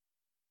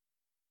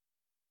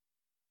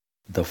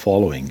The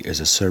following is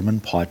a sermon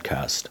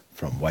podcast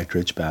from White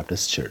Ridge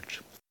Baptist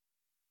Church.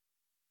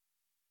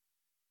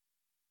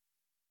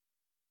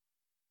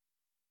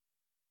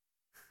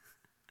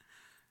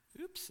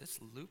 Oops, it's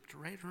looped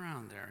right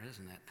around there,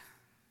 isn't it?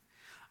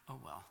 Oh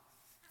well,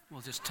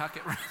 we'll just tuck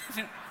it right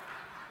in.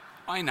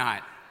 Why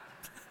not?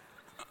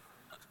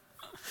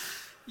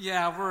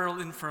 Yeah, we're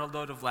in for a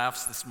load of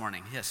laughs this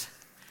morning, yes.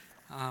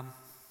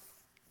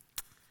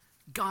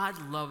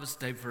 God loves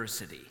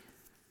diversity.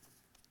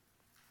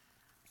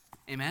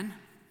 Amen?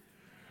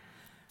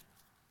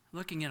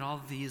 Looking at all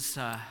these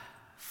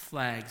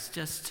flags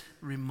just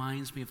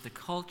reminds me of the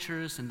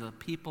cultures and the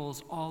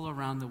peoples all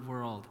around the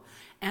world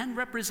and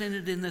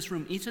represented in this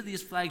room. Each of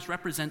these flags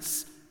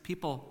represents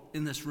people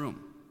in this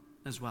room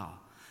as well.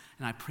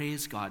 And I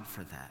praise God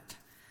for that.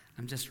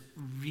 I'm just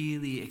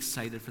really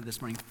excited for this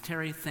morning.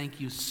 Terry,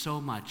 thank you so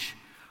much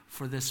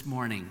for this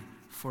morning,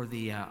 for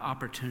the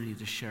opportunity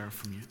to share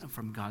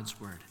from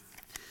God's Word.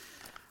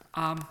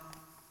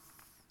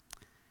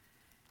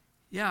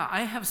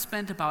 I have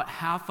spent about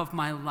half of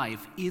my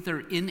life either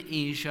in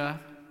Asia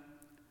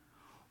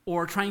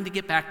or trying to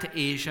get back to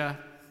Asia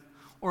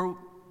or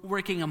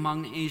working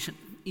among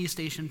East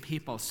Asian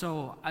people.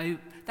 So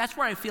that's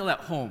where I feel at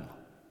home,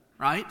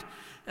 right?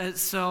 It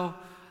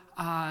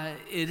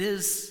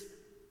is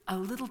a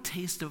little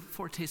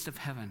foretaste of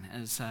heaven,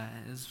 as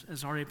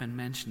has already been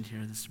mentioned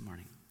here this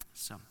morning.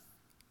 So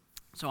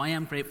I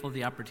am grateful for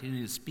the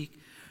opportunity to speak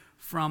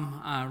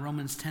from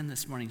Romans 10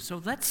 this morning.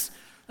 So let's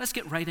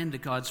get right into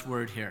God's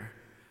Word here.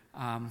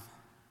 Am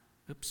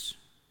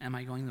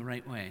I going the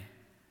right way?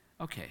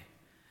 Okay.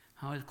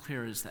 How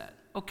clear is that?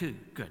 Okay,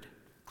 good.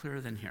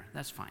 Clearer than here.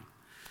 That's fine.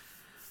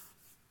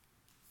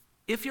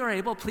 If you're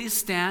able, please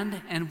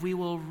stand and we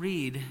will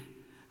read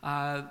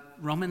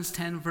Romans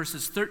 10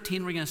 verses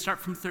 13. We're going to start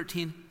from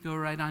 13, go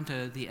right on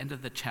to the end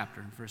of the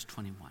chapter, verse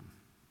 21.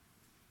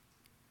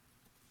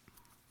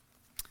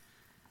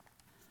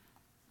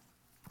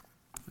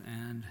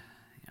 And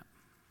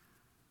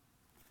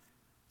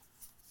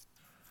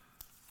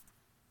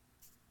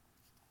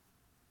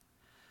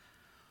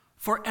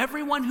for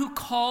everyone who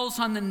calls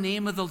on the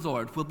name of the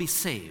Lord will be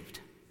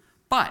saved.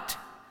 But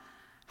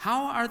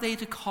how are they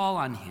to call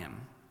on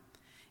him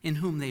in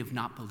whom they have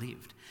not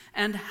believed?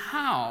 And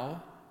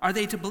how are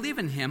they to believe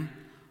in him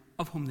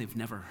of whom they've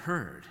never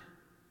heard?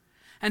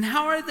 And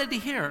how are they to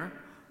hear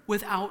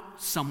without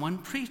someone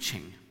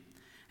preaching?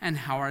 And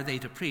how are they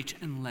to preach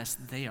unless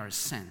they are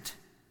sent?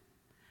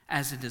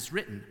 As it is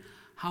written,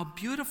 how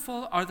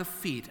beautiful are the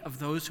feet of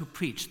those who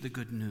preach the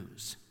good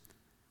news.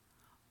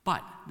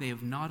 But they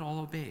have not all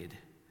obeyed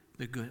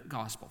the good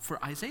gospel.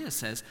 For Isaiah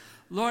says,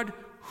 Lord,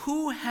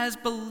 who has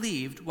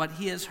believed what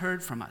he has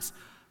heard from us?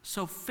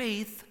 So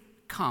faith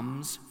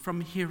comes from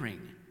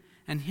hearing,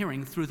 and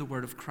hearing through the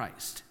word of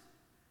Christ.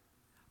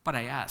 But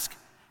I ask,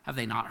 have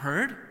they not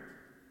heard?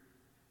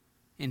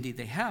 Indeed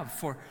they have,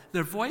 for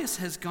their voice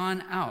has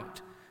gone out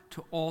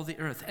to all the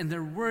earth, and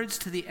their words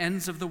to the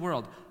ends of the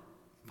world.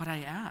 But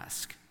I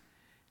ask,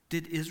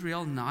 did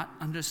Israel not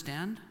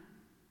understand?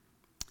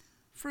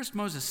 First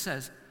Moses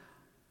says,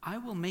 I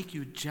will make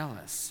you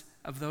jealous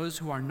of those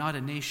who are not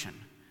a nation.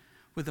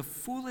 With a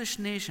foolish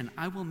nation,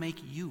 I will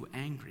make you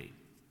angry.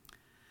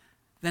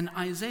 Then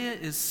Isaiah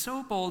is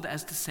so bold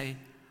as to say,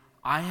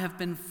 I have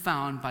been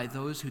found by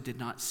those who did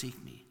not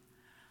seek me.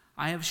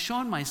 I have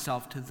shown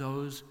myself to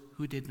those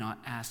who did not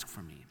ask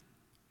for me.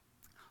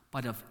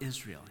 But of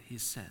Israel, he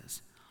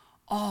says,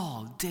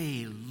 all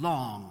day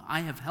long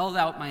I have held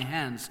out my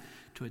hands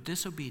to a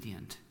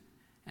disobedient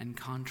and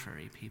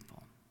contrary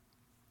people.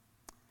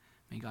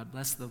 May God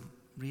bless the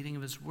reading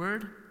of his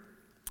word.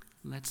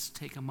 Let's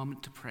take a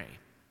moment to pray.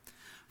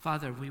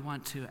 Father, we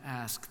want to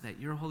ask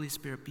that your Holy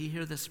Spirit be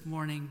here this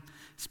morning,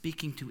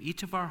 speaking to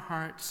each of our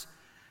hearts.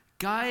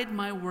 Guide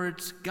my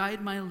words,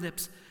 guide my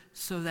lips,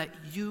 so that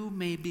you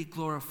may be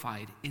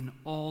glorified in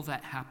all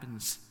that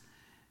happens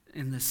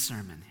in this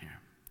sermon here,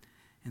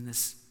 in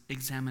this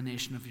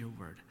examination of your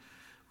word.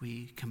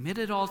 We commit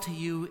it all to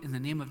you in the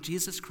name of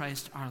Jesus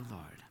Christ our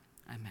Lord.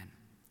 Amen.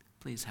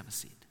 Please have a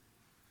seat.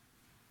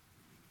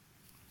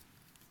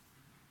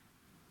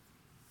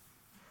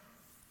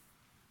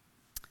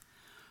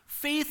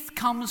 Faith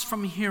comes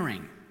from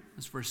hearing.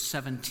 That's verse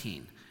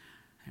 17.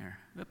 Here,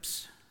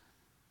 oops.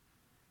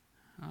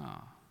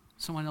 Oh,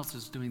 someone else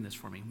is doing this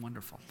for me.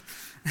 Wonderful.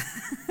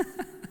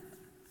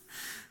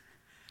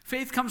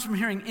 Faith comes from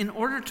hearing. In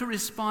order to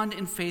respond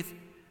in faith,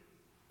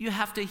 you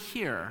have to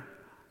hear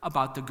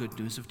about the good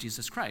news of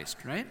Jesus Christ,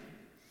 right?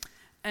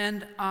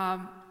 And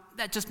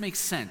that just makes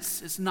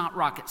sense. It's not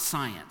rocket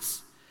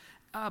science.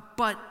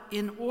 But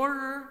in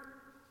order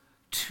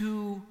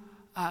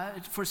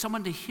for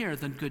someone to hear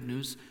the good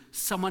news,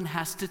 someone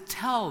has to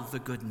tell the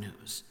good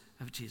news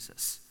of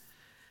Jesus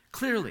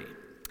clearly.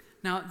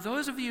 Now,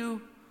 those of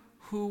you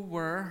who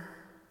were,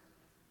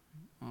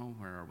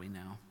 where are we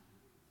now?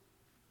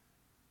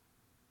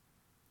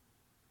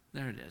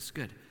 There it is,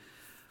 good.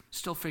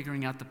 Still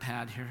figuring out the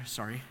pad here,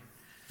 sorry.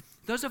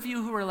 Those of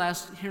you who were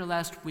here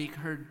last week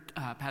heard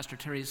Pastor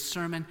Terry's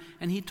sermon,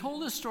 and he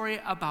told a story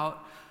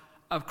about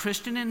a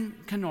Christian in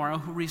Kenora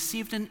who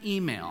received an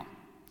email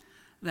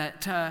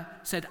that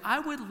said, I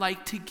would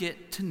like to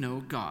get to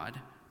know God,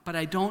 but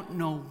I don't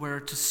know where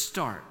to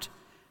start.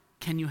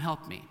 Can you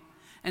help me?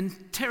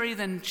 And Terry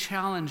then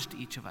challenged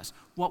each of us.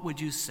 What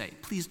would you say?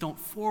 Please don't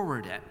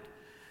forward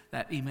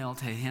that email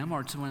to him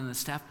or to one of the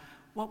staff.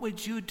 What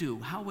would you do?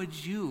 How would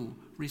you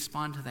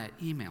respond to that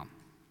email?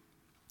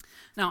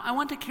 Now, I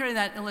want to carry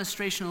that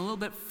illustration a little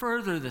bit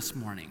further this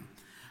morning.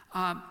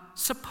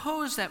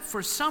 Suppose that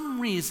for some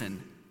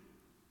reason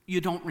you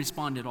don't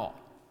respond at all.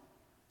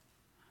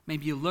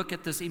 Maybe you look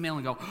at this email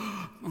and go,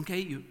 okay,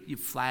 you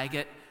flag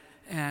it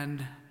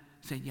and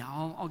say, yeah,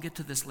 I'll get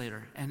to this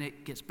later. And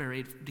it gets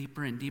buried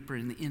deeper and deeper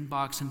in the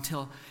inbox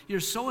until you're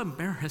so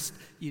embarrassed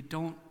you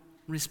don't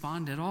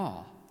respond at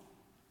all.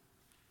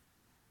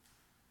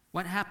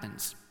 What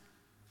happens?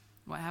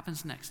 What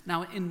happens next?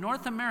 Now, in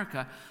North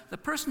America, the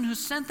person who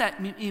sent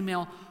that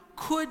email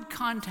could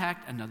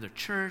contact another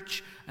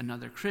church,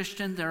 another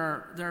Christian.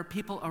 There are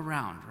people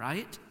around,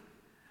 right?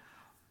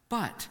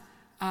 But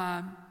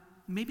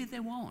maybe they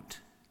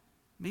won't.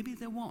 Maybe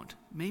they won't.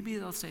 Maybe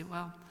they'll say,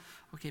 well,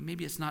 okay,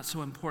 maybe it's not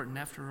so important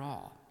after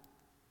all.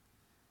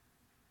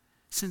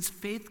 Since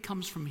faith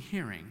comes from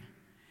hearing,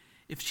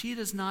 if she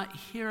does not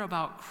hear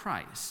about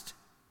Christ,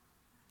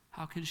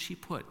 how can she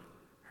put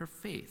her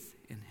faith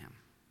in him?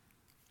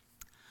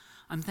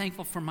 I'm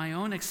thankful for my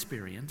own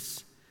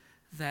experience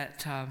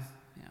that,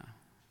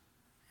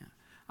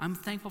 I'm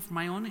thankful for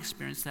my own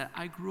experience that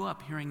I grew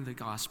up hearing the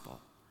gospel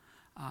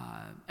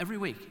every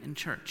week in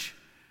church.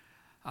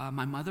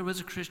 My mother was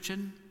a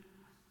Christian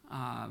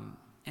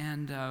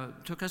and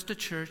took us to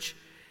church,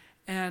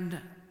 and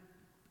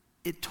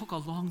it took a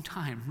long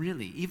time,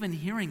 really, even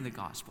hearing the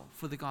gospel,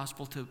 for the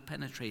gospel to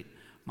penetrate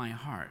my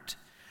heart.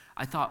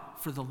 I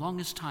thought for the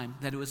longest time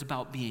that it was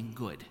about being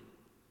good,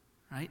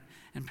 right?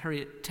 And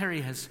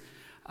Terry has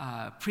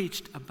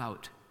preached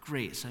about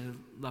grace. I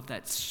love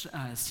that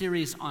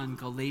series on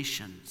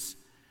Galatians.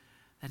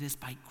 That is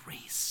by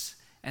grace.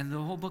 And the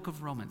whole book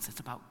of Romans, it's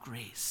about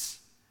grace.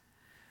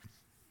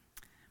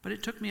 But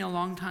it took me a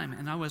long time,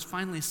 and I was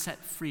finally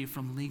set free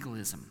from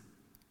legalism.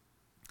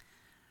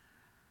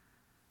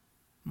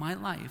 My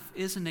life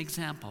is an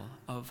example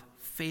of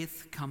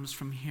faith comes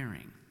from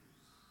hearing.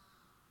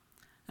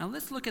 Now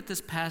let's look at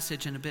this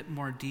passage in a bit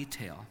more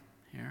detail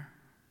here.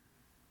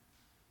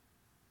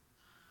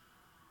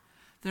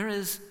 There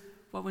is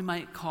what we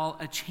might call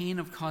a chain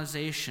of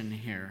causation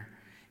here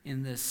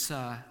in this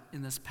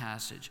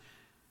passage.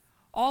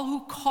 All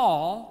who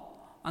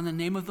call on the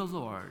name of the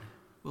Lord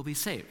will be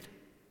saved.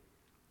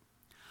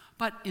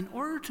 But in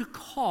order to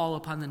call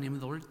upon the name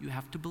of the Lord, you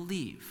have to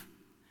believe.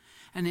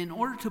 And in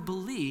order to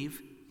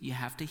believe, you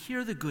have to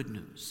hear the good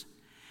news.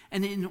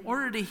 And in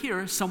order to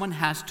hear, someone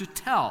has to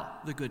tell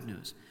the good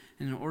news.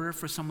 And in order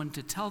for someone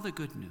to tell the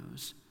good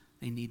news,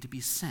 they need to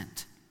be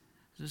sent.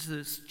 There's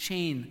this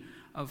chain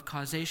of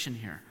causation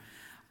here.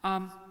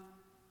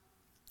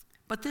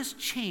 But this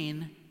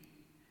chain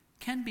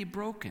can be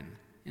broken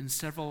in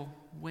several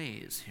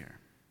ways here.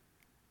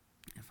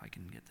 If I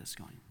can get this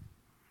going.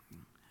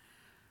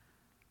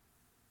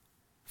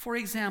 For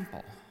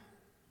example,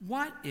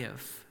 what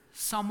if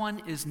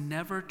someone is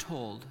never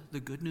told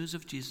the good news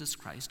of Jesus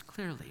Christ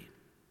clearly?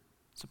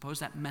 Suppose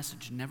that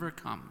message never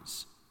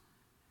comes.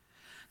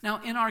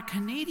 Now, in our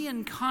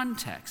Canadian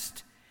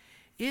context,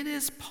 it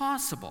is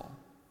possible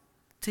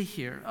to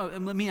hear,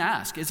 let me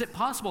ask, is it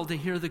possible to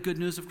hear the good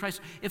news of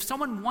Christ? If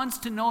someone wants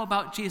to know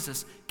about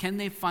Jesus, can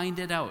they find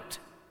it out?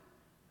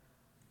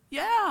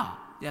 Yeah,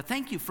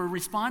 thank you for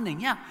responding.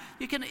 Yeah,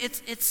 you can.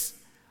 It's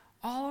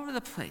all over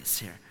the place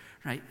here,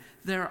 right?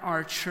 There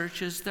are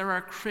churches, there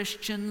are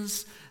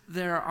Christians,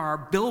 there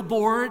are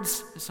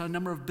billboards. I saw a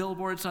number of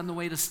billboards on the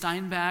way to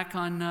Steinbach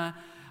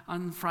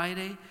on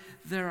Friday.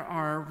 There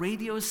are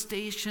radio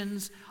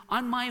stations.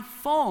 On my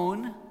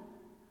phone,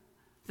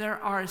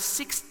 there are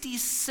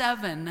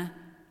 67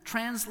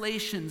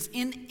 translations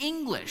in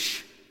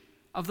English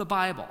of the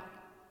Bible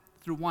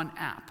through one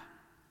app.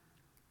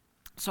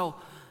 So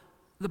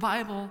the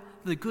Bible,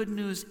 the good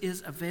news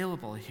is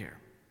available here.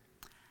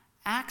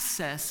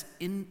 Access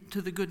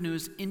into the good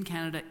news in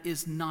Canada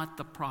is not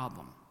the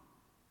problem.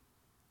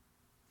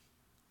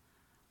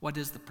 What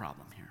is the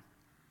problem here?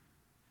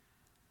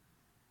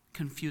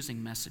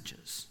 Confusing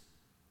messages,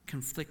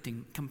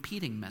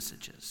 competing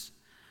messages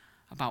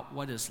about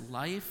what is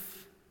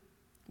life,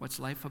 what's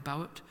life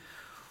about,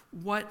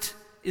 what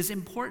is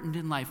important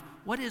in life,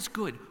 what is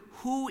good,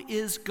 who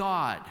is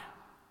God,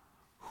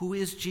 who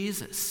is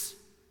Jesus,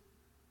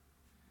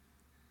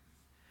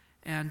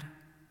 and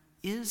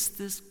is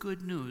this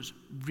good news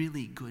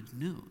really good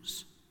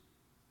news?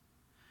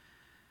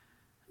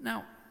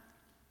 Now,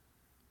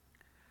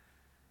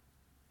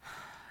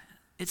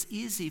 it's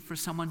easy for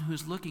someone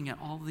who's looking at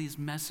all these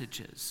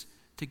messages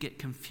to get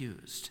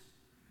confused.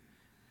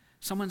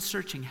 Someone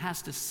searching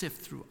has to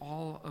sift through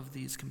all of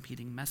these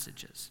competing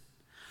messages.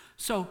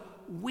 So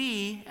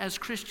we, as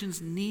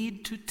Christians,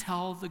 need to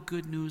tell the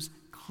good news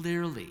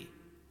clearly.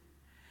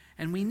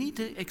 And we need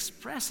to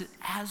express it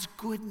as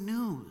good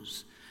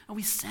news. And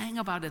we sang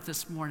about it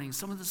this morning.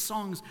 Some of the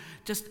songs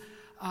just,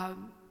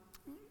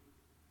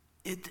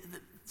 it's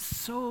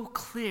so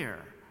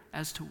clear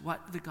as to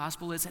what the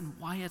gospel is and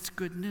why it's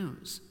good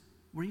news.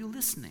 Were you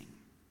listening?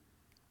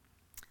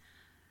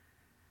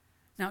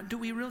 Now, do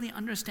we really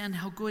understand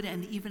how good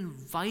and even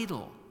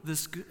vital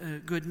this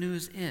good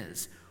news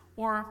is?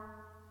 Or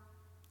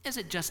is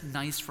it just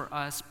nice for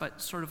us, but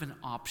sort of an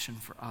option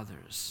for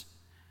others?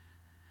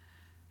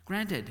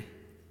 Granted,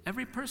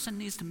 every person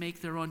needs to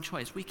make their own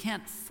choice. We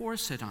can't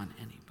force it on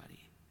anybody.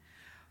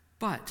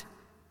 But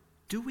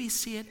do we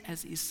see it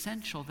as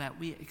essential that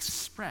we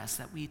express,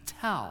 that we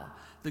tell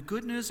the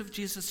good news of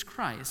Jesus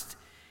Christ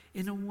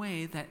in a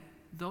way that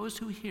those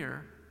who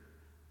hear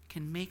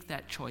can make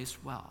that choice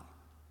well?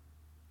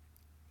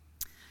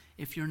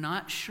 If you're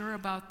not sure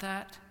about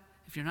that,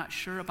 if you're not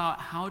sure about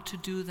how to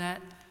do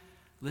that,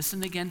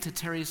 listen again to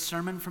Terry's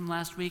sermon from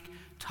last week.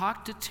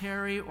 Talk to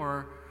Terry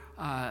or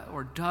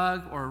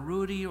Doug or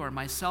Rudy or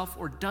myself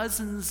or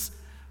dozens,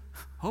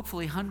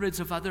 hopefully hundreds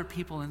of other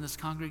people in this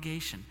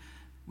congregation.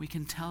 We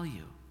can tell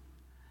you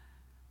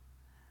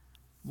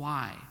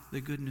why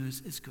the good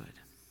news is good.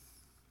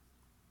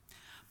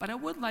 But I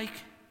would like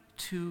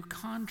to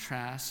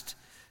contrast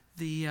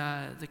the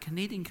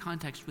Canadian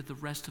context with the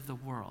rest of the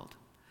world.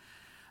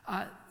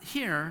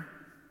 Here,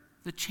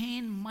 the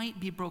chain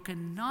might be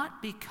broken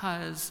not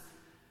because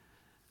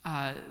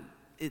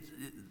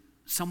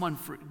someone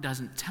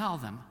doesn't tell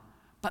them,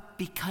 but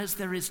because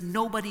there is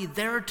nobody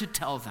there to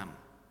tell them.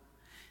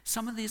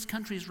 Some of these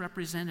countries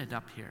represented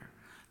up here,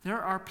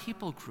 there are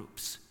people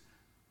groups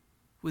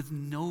with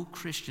no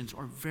Christians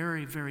or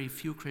very, very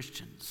few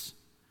Christians.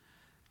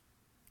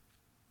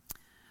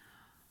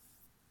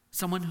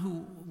 Someone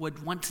who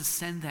would want to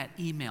send that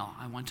email,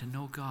 I want to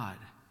know God,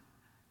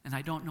 and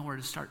I don't know where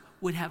to start,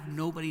 would have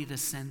nobody to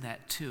send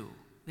that to.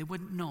 They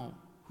wouldn't know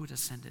who to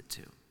send it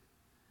to.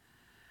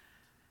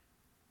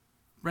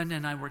 Brenda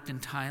and I worked in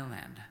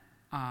Thailand.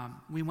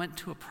 We went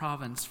to a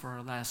province for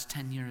our last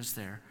 10 years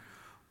there,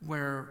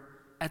 where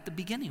at the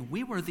beginning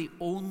we were the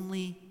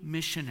only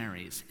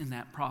missionaries in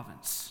that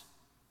province.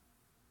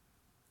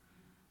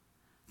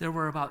 There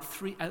were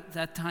at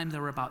that time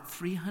there were about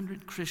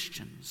 300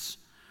 Christians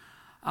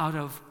out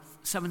of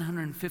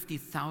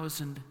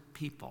 750,000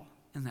 people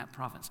in that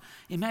province.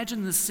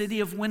 Imagine the city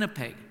of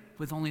Winnipeg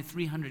with only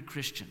 300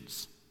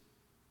 Christians.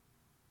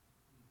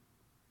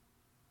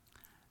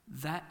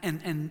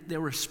 And they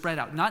were spread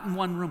out, not in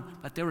one room,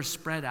 but they were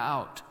spread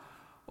out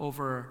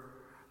over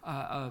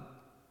a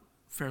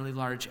fairly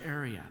large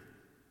area.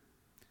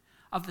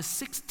 Of the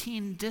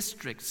 16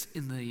 districts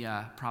in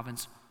the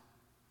province,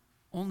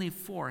 only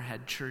 4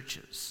 had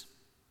churches.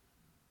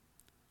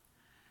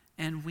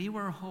 And we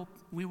were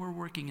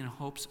working in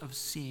hopes of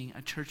seeing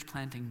a church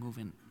planting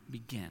movement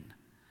begin,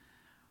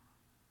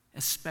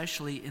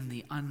 especially in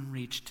the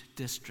unreached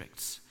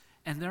districts.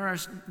 And there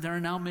are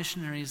now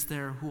missionaries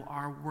there who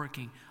are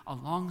working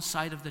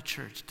alongside of the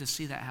church to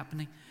see that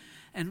happening.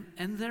 And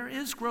there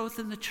is growth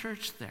in the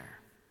church there.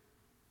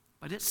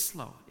 But it's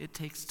slow. It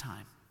takes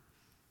time.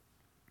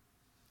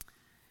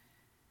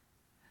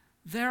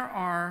 There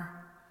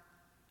are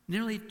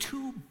nearly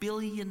 2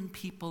 billion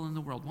people in the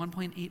world,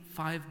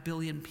 1.85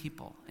 billion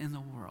people in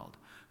the world,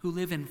 who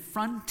live in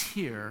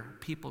frontier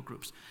people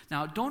groups.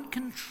 Now, don't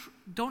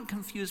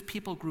confuse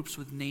people groups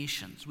with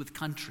nations, with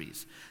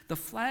countries. The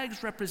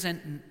flags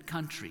represent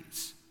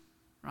countries,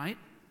 right?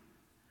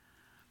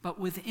 But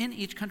within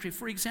each country,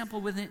 for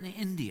example, within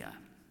India,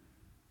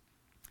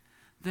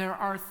 there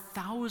are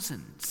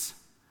thousands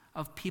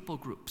of people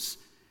groups,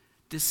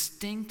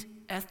 distinct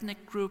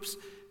ethnic groups,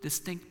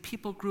 distinct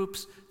people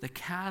groups. The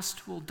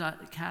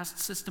caste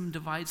system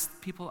divides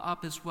people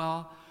up as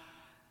well.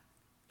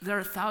 There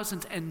are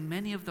thousands, and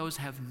many of those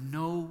have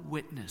no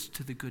witness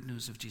to the good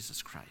news of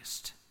Jesus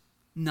Christ.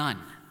 None.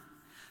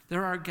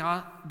 There are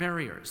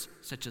barriers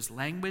such as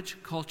language,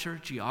 culture,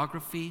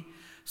 geography,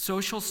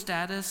 social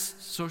status,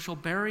 social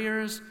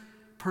barriers,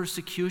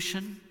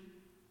 persecution.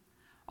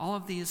 All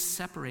of these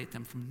separate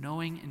them from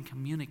knowing and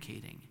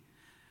communicating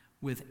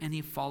with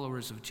any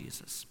followers of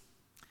Jesus.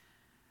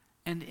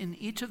 And in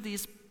each of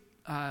these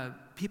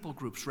people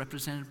groups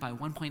represented by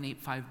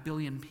 1.85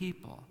 billion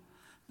people,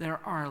 there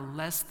are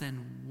less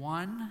than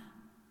 1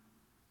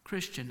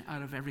 Christian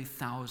out of every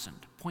 1,000,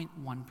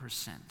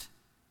 0.1%.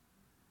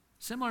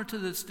 Similar to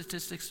the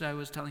statistics that I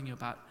was telling you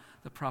about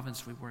the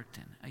province we worked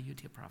in,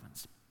 Ayutthaya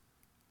province.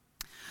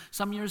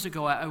 Some years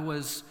ago, I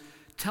was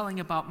telling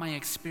about my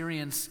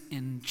experience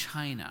in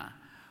China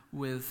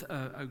with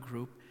a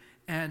group,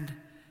 and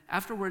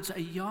afterwards,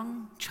 a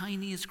young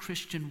Chinese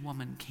Christian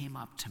woman came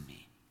up to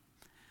me.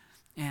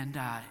 And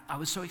I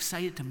was so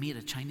excited to meet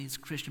a Chinese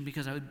Christian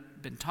because I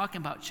had been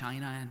talking about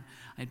China, and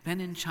I'd been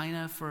in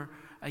China for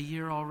a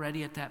year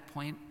already at that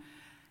point.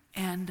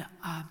 And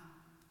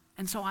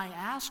so I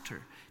asked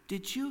her,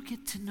 did you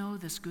get to know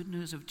this good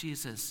news of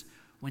Jesus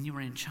when you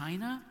were in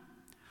China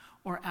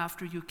or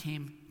after you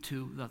came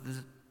to,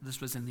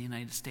 this was in the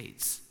United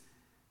States?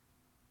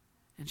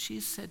 And she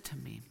said to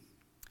me,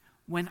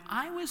 when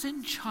I was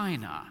in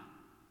China,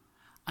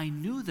 I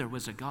knew there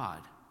was a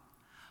God,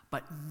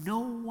 but no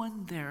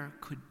one there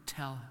could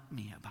tell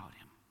me about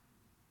him.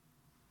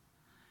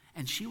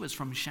 And she was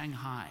from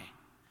Shanghai,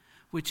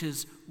 which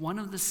is one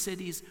of the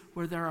cities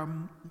where there are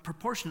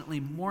proportionately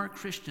more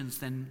Christians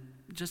than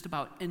just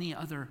about any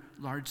other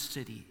large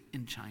city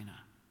in China.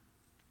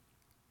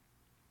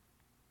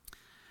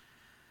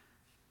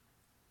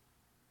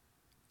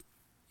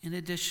 In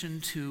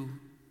addition to,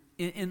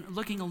 in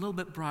looking a little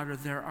bit broader,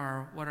 there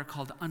are what are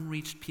called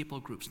unreached people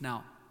groups.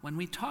 Now, when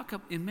we talk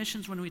in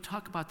missions, when we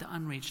talk about the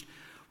unreached,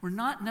 we're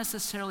not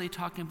necessarily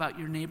talking about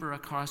your neighbor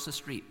across the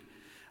street.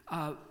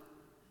 We're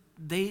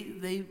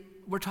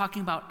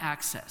talking about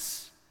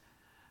access,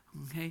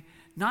 okay?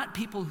 Not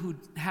people who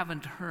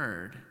haven't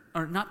heard,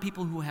 or not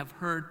people who have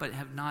heard but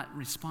have not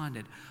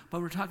responded,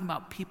 but we're talking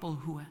about people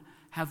who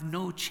have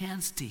no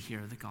chance to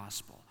hear the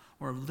gospel,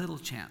 or little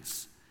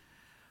chance.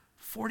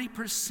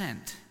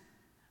 40%,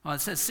 well,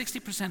 it says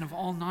 60% of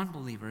all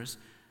non-believers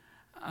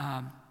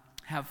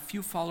have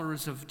few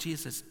followers of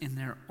Jesus in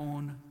their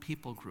own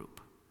people group.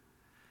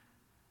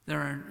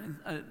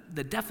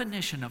 The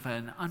definition of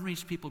an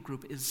unreached people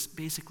group is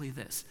basically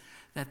this,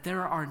 that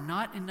there are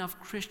not enough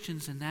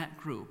Christians in that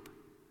group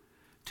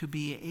to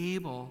be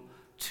able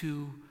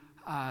to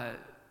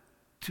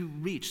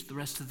reach the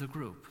rest of the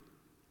group.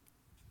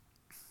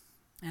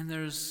 And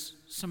there's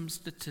some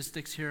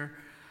statistics here.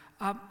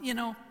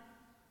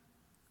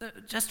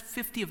 Just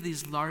 50 of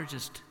these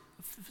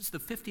the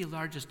 50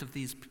 largest of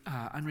these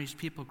unreached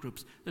people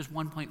groups, there's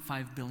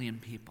 1.5 billion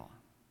people,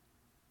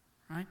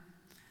 right?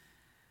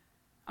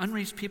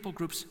 Unreached people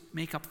groups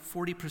make up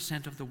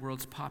 40% of the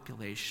world's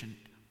population,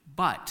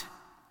 but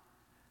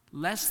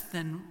less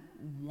than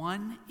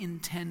 1 in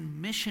 10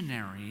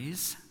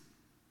 missionaries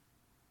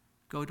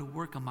go to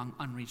work among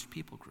unreached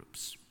people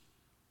groups.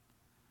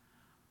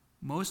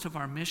 Most of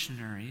our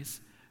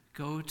missionaries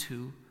go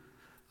to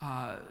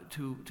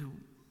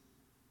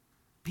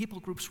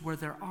people groups where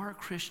there are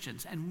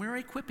Christians, and we're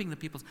equipping the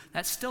people.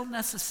 That's still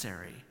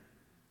necessary,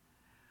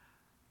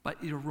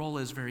 but your role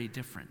is very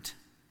different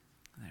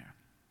there.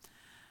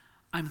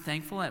 I'm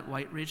thankful at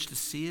White Ridge to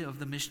see of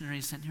the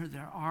missionaries sent here.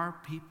 There are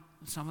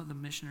some of the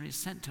missionaries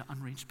sent to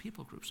unreached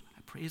people groups.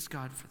 I praise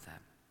God for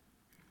that.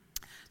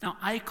 Now,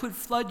 I could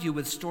flood you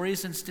with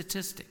stories and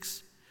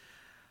statistics,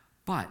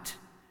 but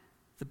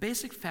the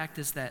basic fact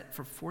is that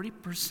for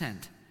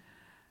 40%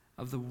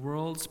 of the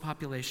world's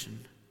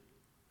population,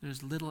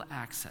 there's little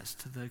access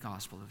to the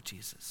gospel of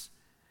Jesus.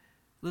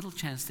 Little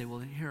chance they will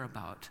hear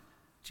about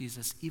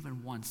Jesus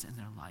even once in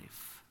their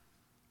life.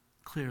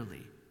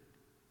 Clearly.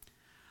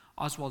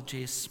 Oswald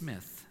J.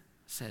 Smith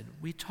said,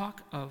 "We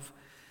talk of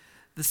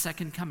the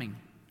second coming,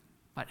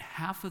 but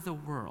half of the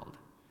world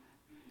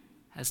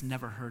has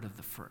never heard of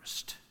the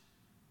first."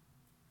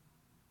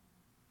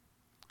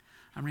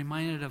 I'm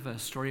reminded of a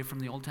story from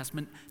the Old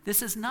Testament.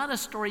 This is not a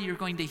story you're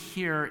going to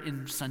hear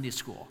in Sunday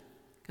school,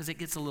 because it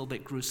gets a little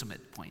bit gruesome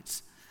at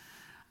points.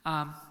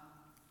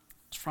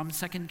 It's from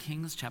 2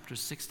 Kings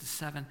chapters 6 to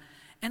 7.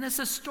 And it's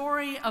a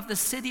story of the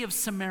city of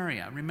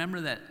Samaria.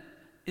 Remember that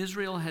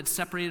Israel had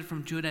separated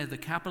from Judah. The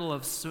capital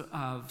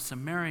of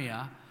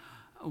Samaria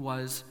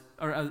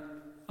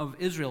of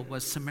Israel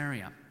was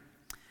Samaria.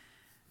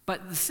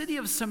 But the city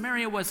of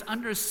Samaria was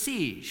under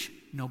siege.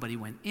 Nobody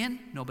went in,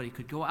 nobody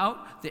could go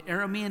out. The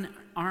Aramean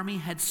army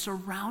had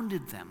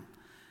surrounded them.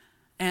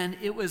 And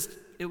it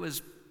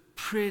was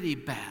pretty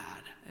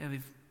bad.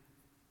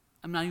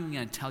 I'm not even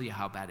going to tell you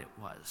how bad it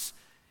was.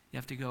 You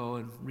have to go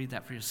and read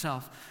that for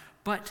yourself.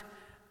 But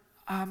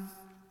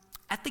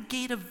at the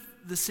gate of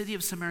the city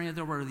of Samaria,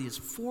 there were these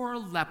 4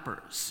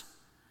 lepers.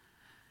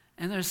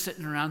 And they're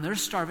sitting around. They're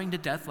starving to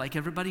death like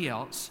everybody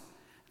else.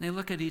 And they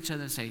look at each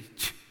other and say,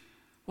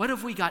 "What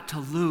have we got to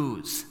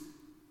lose?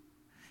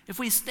 If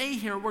we stay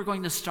here, we're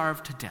going to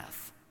starve to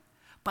death.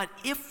 But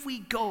if we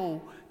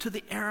go to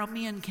the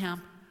Aramean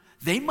camp,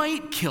 they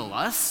might kill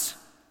us.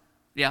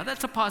 Yeah,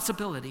 that's a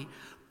possibility.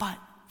 But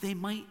they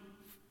might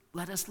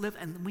let us live,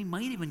 and we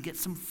might even get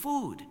some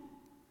food."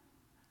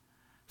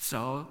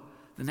 So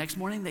the next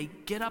morning they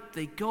get up,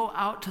 they go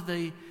out to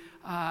the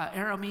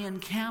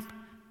Aramean camp,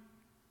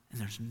 and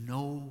there's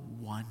no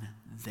one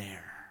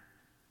there.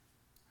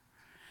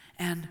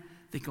 And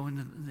they go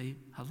into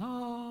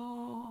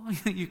hello.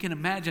 You can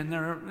imagine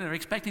they're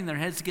expecting their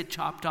heads to get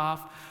chopped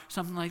off,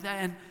 something like that.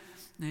 And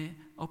they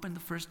open the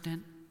first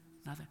tent,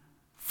 nothing.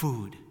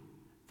 Food.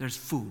 There's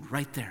food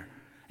right there.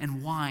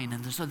 And wine,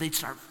 and so they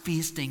start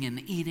feasting and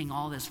eating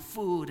all this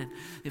food, and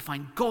they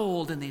find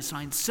gold and they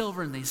find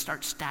silver, and they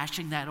start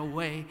stashing that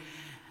away.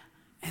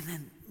 And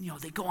then,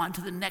 they go on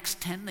to the next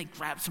tent, and they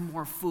grab some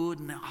more food,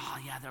 and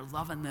they're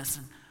loving this.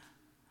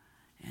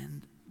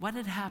 And what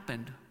had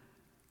happened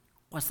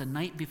was the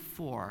night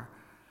before,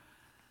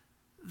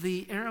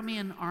 the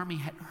Aramean army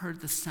had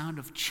heard the sound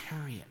of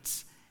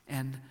chariots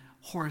and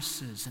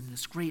horses and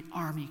this great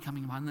army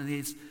coming on,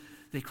 and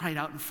they cried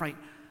out in fright,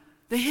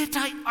 "The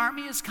Hittite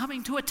army is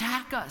coming to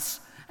attack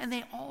us." And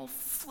they all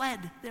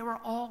fled. They were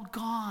all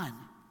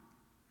gone.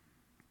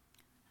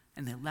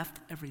 And they left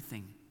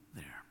everything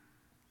there.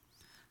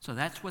 So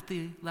that's what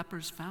the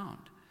lepers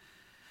found.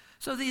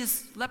 So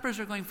these lepers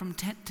are going from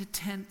tent to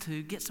tent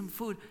to get some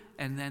food,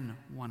 and then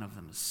one of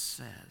them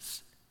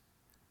says,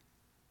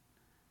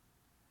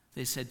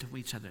 they said to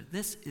each other,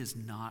 "This is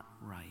not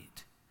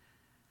right.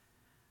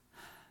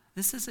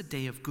 This is a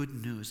day of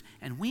good news,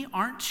 and we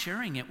aren't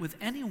sharing it with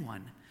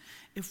anyone.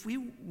 If we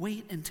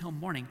wait until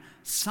morning,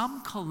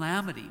 some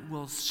calamity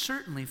will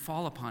certainly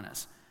fall upon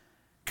us.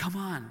 Come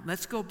on,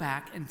 let's go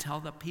back and tell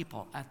the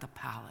people at the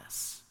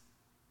palace.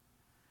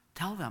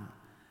 Tell them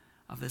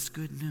of this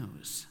good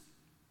news."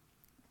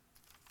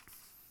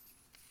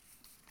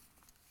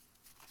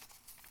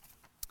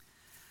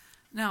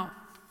 Now,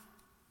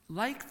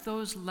 like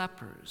those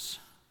lepers,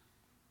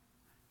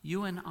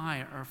 you and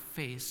I are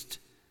faced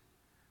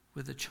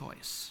with a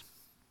choice.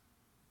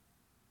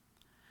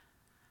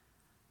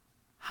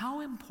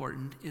 How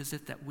important is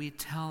it that we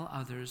tell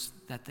others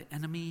that the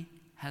enemy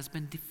has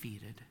been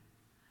defeated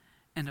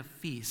and a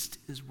feast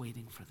is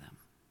waiting for them?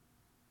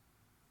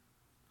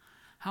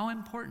 How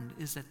important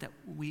is it that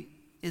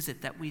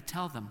we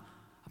tell them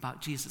about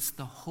Jesus,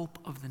 the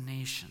hope of the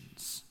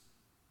nations?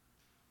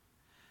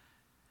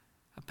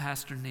 A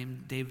pastor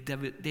named Dave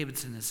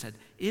Davidson has said,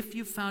 "If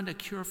you found a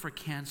cure for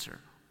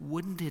cancer,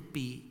 wouldn't it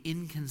be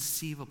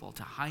inconceivable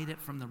to hide it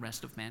from the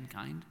rest of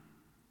mankind?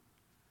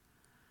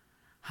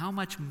 How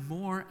much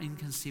more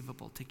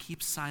inconceivable to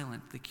keep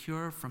silent the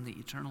cure from the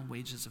eternal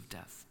wages of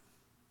death?"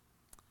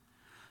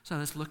 So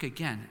let's look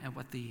again at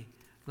what the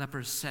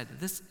lepers said.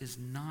 This is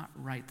not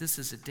right. This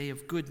is a day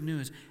of good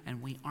news,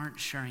 and we aren't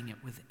sharing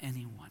it with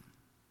anyone.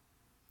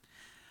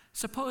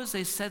 Suppose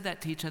they said that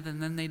to each other,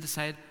 and then they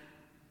decide,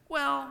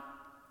 well,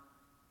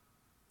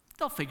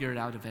 they'll figure it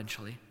out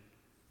eventually.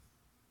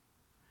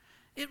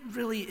 It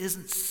really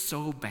isn't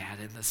so bad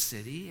in the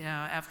city,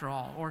 after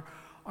all. Or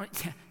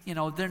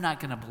they're not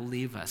going to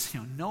believe us.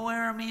 No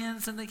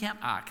Arameans in the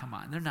camp. Come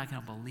on, they're not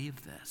going to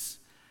believe this.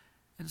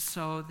 And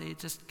so they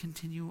just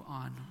continue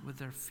on with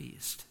their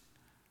feast.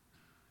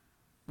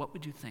 What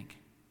would you think?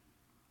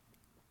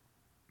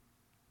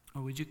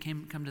 Or would you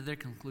come to their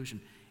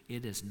conclusion,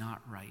 it is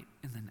not right,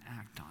 and then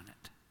act on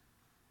it?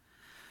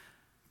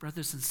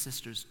 Brothers and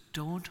sisters,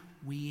 don't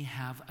we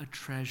have a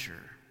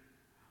treasure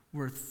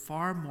worth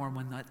far more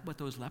than what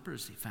those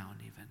lepers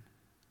found even?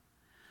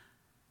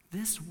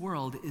 This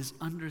world is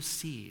under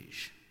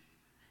siege,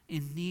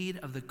 in need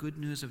of the good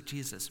news of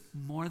Jesus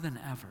more than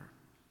ever.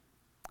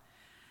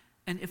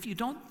 And if you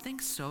don't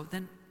think so,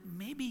 then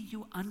maybe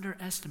you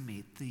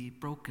underestimate the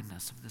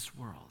brokenness of this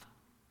world.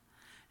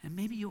 And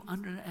maybe you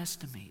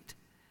underestimate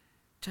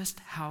just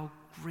how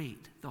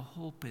great the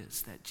hope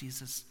is that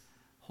Jesus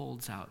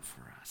holds out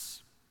for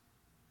us.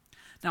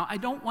 Now, I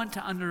don't want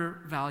to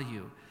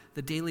undervalue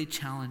the daily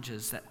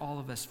challenges that all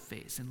of us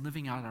face in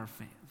living out our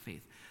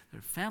faith. There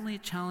are family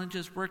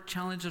challenges, work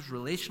challenges,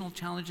 relational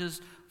challenges,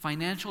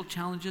 financial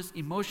challenges,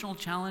 emotional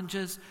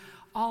challenges,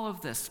 all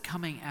of this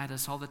coming at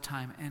us all the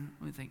time. And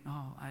we think,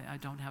 I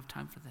don't have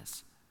time for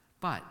this.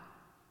 But,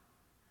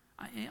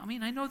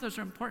 I know those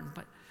are important,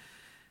 but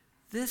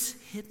this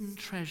hidden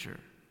treasure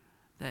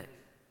that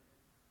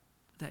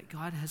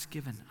God has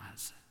given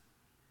us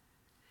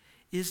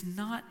is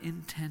not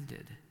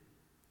intended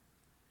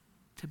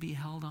to be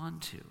held on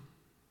to.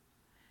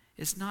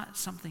 It's not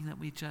something that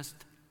we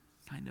just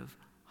kind of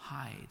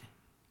hide.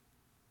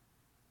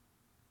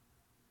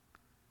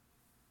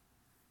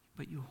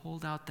 But you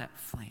hold out that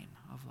flame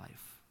of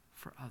life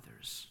for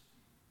others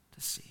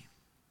to see.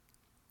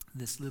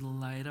 This little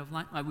light of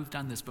light, we've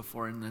done this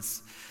before in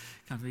this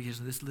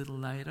congregation. This little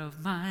light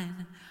of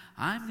mine,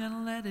 I'm going to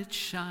let it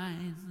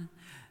shine.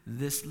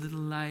 This little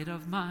light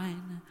of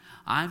mine,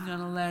 I'm going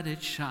to let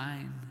it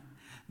shine.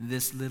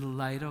 This little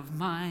light of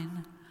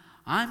mine,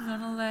 I'm going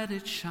to let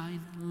it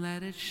shine,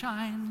 let it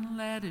shine,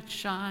 let it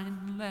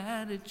shine,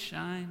 let it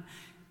shine.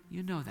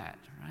 You know that,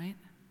 right?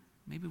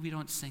 Maybe we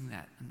don't sing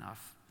that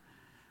enough.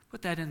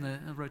 Put that in the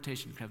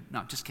rotation.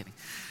 No, just kidding.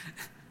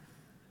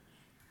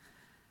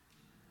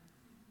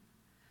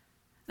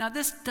 Now,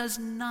 this does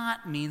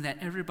not mean that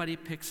everybody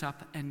picks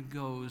up and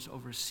goes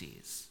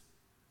overseas.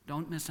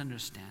 Don't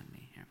misunderstand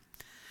me here.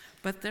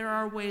 But there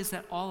are ways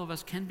that all of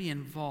us can be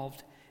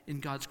involved in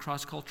God's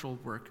cross-cultural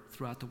work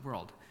throughout the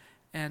world.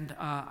 And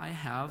I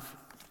have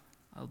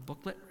a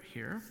booklet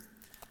here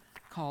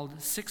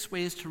called 6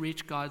 Ways to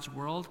Reach God's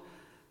World.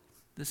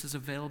 This is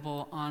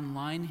available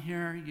online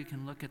here. You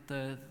can look at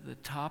the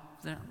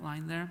top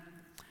line there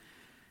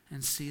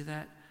and see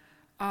that.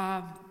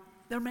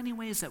 There are many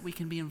ways that we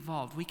can be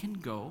involved. We can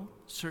go,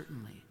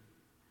 certainly.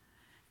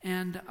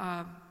 And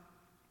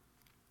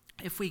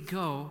if we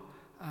go,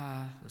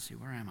 let's see,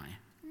 where am I?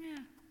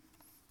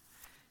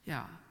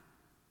 Yeah.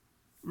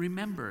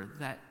 Remember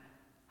that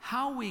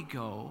how we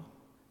go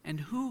and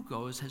who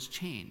goes has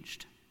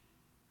changed.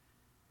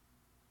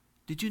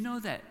 Did you know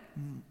that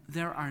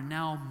there are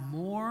now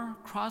more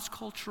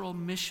cross-cultural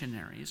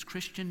missionaries,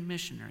 Christian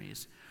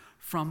missionaries,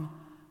 from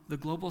the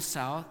global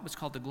south, what's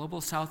called the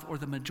global south or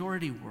the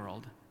majority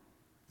world,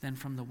 than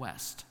from the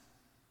West?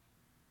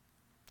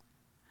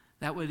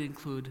 That would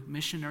include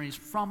missionaries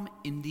from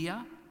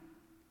India,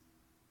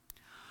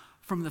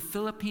 from the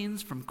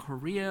Philippines, from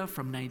Korea,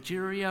 from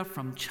Nigeria,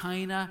 from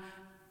China,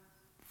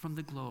 from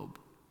the globe,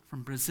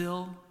 from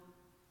Brazil.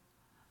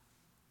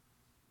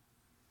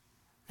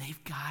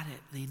 They've got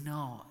it. They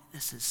know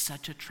this is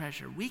such a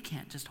treasure. We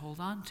can't just hold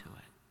on to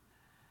it.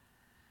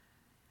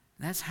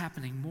 That's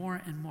happening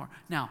more and more.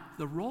 Now,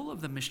 the role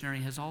of the missionary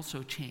has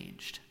also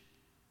changed,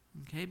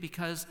 okay,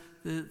 because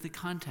the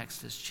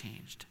context has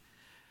changed.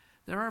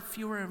 There are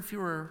fewer and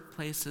fewer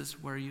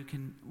places where you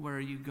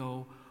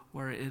go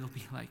where it'll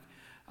be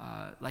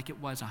like it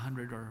was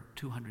 100 or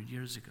 200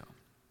 years ago.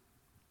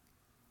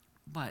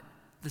 But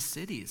the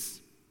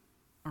cities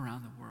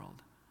around the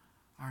world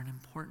are an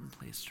important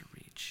place to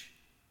reach.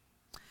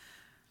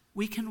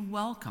 We can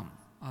welcome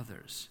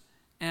others.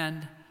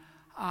 And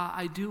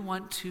I do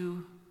want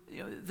to,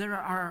 there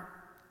are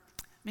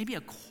maybe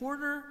a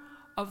quarter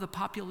of the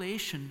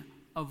population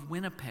of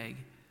Winnipeg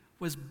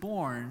was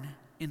born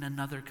in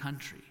another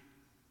country.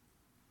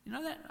 You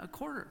know that? A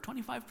quarter,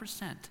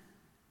 25%.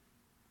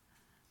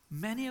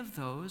 Many of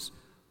those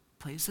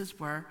places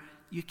where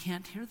you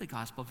can't hear the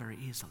gospel very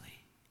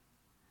easily.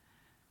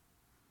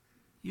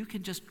 You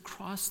can just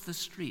cross the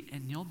street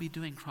and you'll be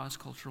doing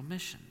cross-cultural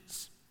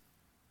missions.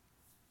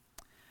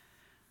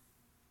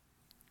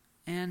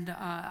 And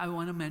I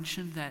want to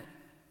mention that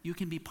you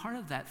can be part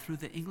of that through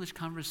the English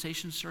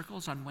conversation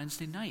circles on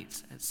Wednesday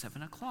nights at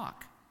 7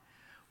 o'clock.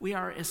 We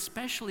are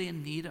especially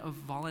in need of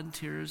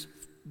volunteers,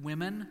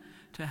 women,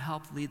 to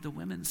help lead the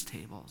women's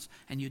tables.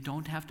 And you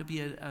don't have to be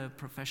a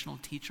professional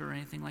teacher or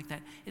anything like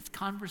that. It's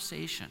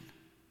conversation.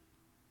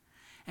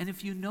 And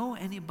if you know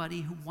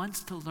anybody who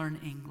wants to learn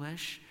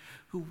English,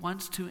 who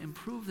wants to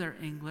improve their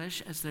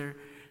English as they're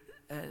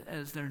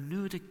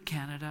new to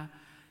Canada,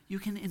 you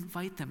can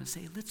invite them and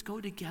say, let's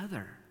go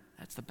together.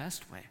 That's the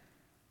best way.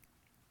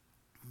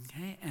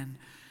 Okay, and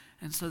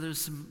so there's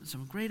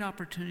some great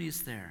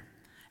opportunities there.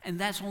 And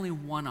that's only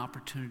one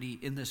opportunity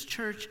in this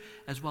church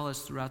as well as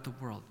throughout the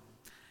world.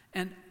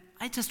 And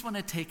I just want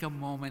to take a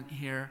moment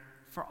here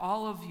for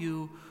all of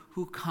you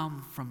who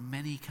come from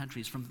many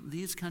countries, from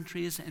these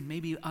countries and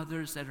maybe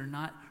others that are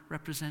not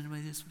represented by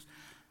this.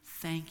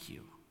 Thank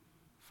you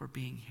for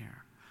being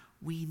here.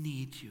 We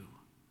need you.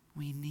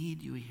 We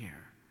need you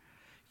here.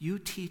 You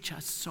teach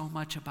us so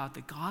much about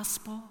the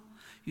gospel.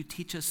 You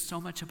teach us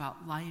so much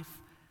about life.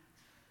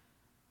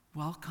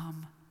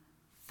 Welcome.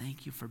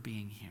 Thank you for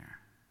being here.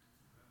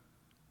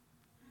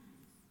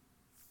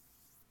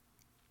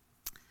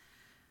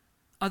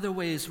 Other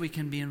ways we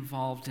can be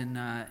involved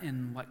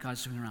in what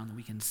God's doing around,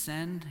 we can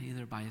send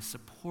either by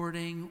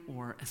supporting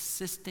or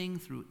assisting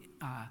through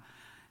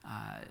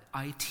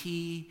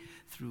IT,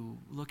 through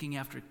looking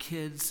after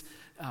kids.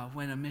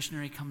 When a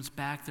missionary comes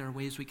back, there are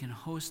ways we can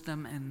host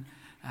them, and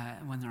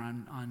when they're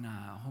on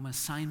home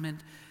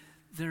assignment,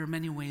 there are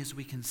many ways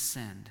we can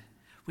send.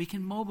 We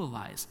can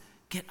mobilize,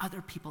 get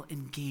other people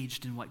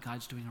engaged in what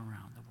God's doing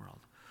around the world.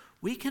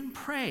 We can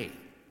pray.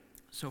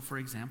 So, for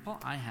example,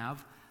 I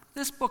have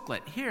this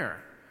booklet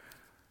here,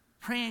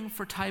 Praying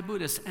for Thai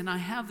Buddhists, and I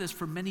have this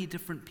for many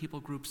different people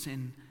groups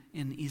in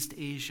East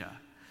Asia.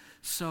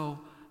 So,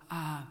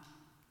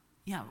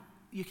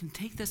 you can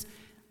take this.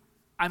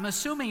 I'm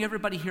assuming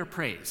everybody here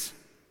prays.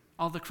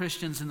 All the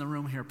Christians in the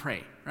room here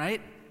pray,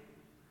 right?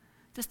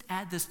 Just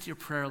add this to your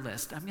prayer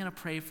list. I'm going to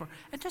pray for,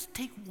 and just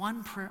take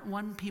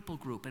one people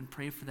group and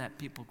pray for that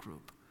people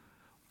group.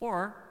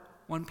 Or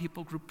one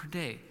people group per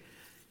day.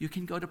 You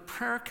can go to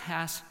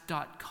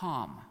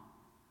prayercast.com.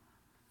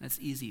 That's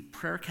easy,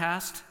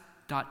 prayercast.com.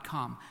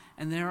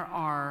 And there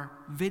are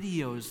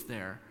videos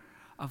there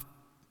of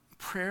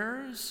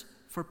prayers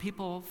for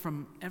people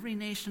from every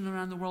nation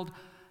around the world,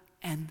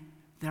 and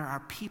there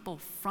are people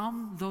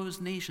from those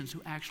nations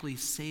who actually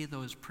say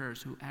those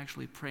prayers, who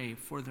actually pray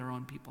for their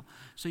own people.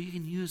 So you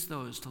can use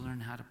those to learn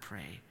how to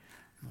pray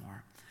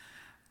more.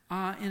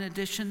 In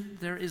addition,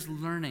 there is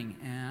learning,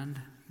 and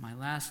my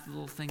last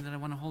little thing that I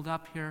want to hold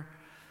up here,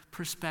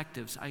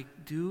 perspectives. I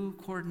do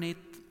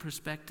coordinate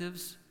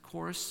perspectives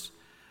course,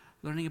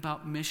 learning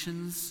about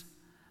missions.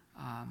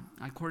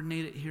 I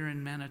coordinate it here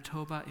in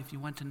Manitoba. If you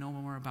want to know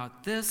more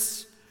about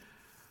this,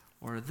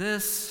 or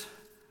this,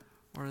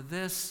 or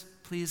this,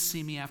 please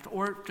see me after,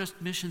 or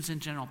just missions in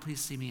general, please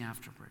see me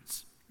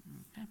afterwards.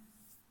 Okay?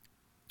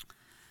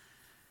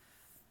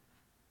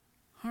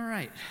 All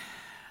right.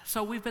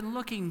 So we've been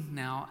looking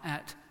now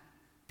at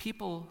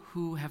people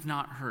who have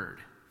not heard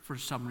for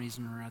some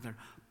reason or other,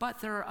 but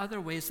there are other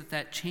ways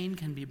that chain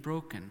can be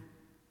broken.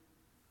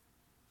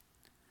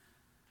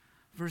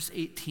 Verse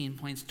 18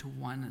 points to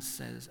one. It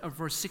says, or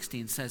verse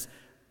 16 says,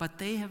 but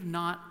they have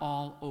not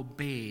all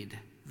obeyed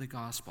the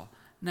gospel.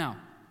 Now,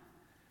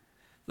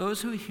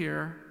 those who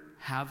hear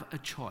have a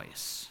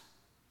choice.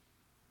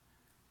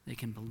 They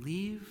can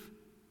believe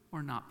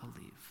or not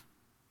believe.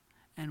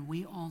 And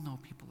we all know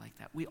people like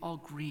that. We all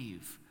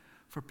grieve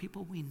for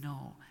people we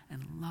know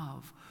and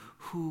love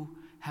who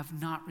have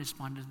not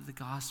responded to the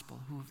gospel,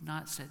 who have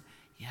not said,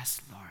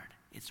 yes, Lord,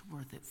 it's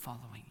worth it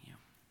following you.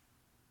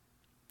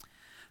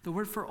 The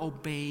word for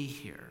obey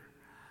here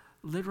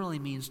literally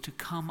means to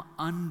come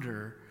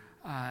under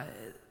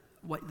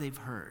what they've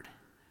heard.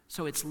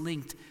 So it's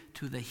linked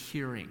to the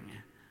hearing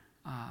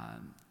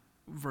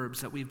verbs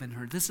that we've been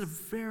heard. This is a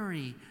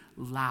very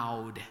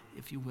loud,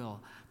 if you will,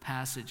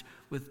 passage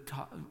with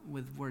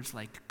words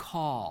like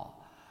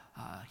call,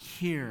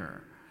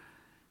 hear,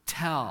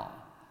 tell.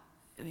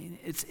 I mean,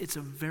 it's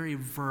a very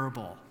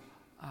verbal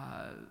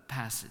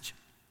passage.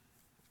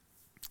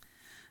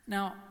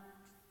 Now,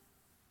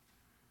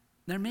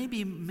 there may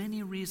be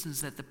many reasons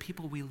that the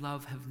people we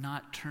love have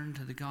not turned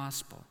to the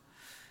gospel.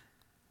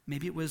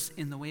 Maybe it was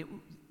in the way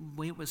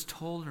it was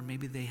told, or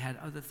maybe they had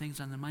other things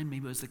on their mind.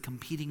 Maybe it was the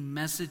competing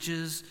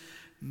messages.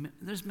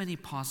 There's many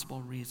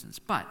possible reasons.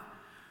 But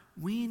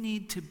we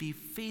need to be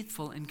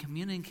faithful in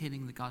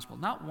communicating the gospel,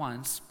 not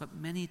once, but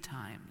many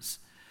times.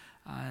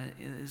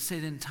 It's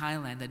said in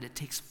Thailand that it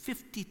takes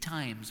 50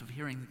 times of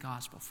hearing the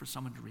gospel for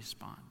someone to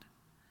respond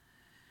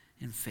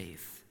in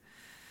faith.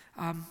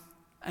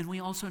 And we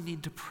also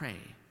need to pray.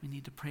 We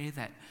need to pray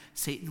that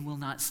Satan will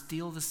not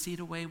steal the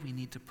seed away. We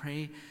need to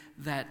pray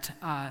that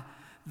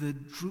the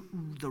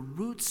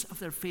roots of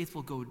their faith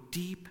will go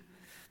deep,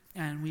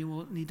 and we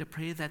will need to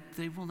pray that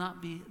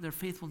their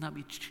faith will not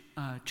be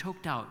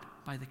choked out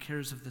by the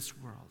cares of this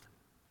world.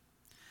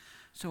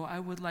 So I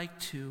would like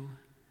to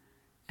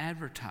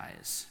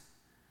advertise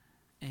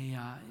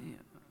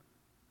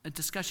a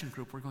discussion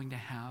group we're going to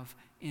have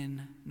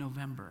in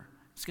November.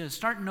 It's going to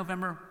start in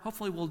November.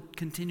 Hopefully we'll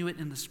continue it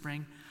in the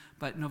spring.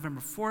 But November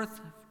 4th,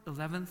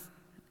 11th,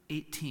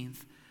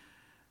 18th.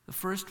 The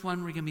first one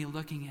we're going to be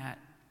looking at,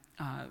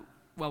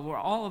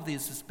 all of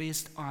these is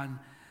based on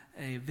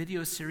a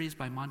video series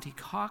by Monty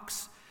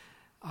Cox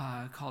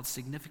called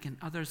Significant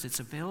Others. It's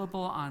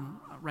available on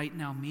Right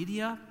Now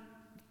Media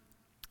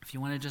if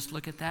you want to just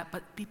look at that.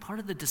 But be part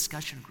of the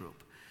discussion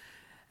group.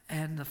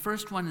 And the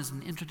first one is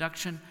an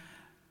introduction.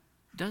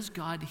 Does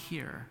God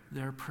hear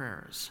their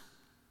prayers?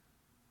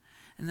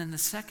 And then the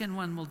second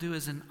one we'll do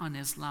is on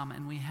Islam,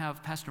 and we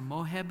have Pastor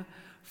Moheb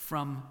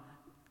from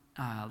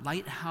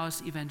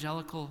Lighthouse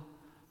Evangelical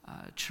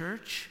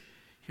Church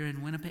here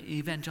in Winnipeg,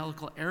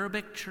 Evangelical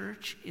Arabic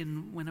Church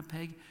in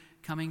Winnipeg,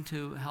 coming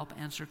to help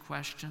answer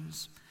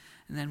questions.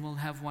 And then we'll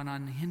have one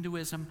on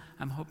Hinduism.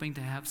 I'm hoping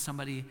to have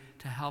somebody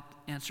to help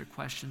answer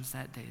questions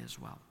that day as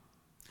well.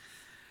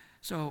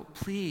 So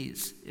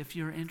please, if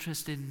you're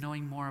interested in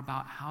knowing more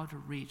about how to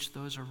reach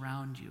those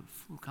around you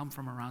who come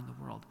from around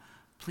the world,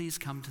 please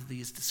come to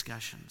these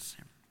discussions.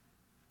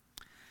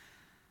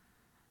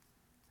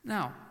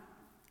 Now,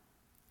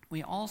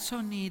 we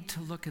also need to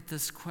look at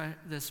this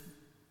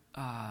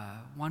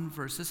one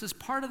verse. This is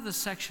part of the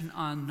section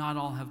on not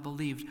all have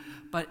believed,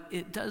 but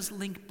it does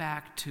link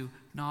back to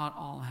not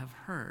all have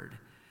heard.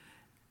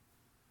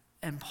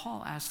 And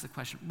Paul asks the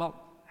question, well,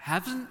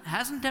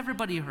 hasn't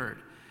everybody heard?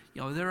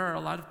 You know, there are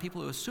a lot of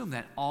people who assume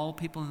that all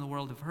people in the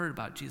world have heard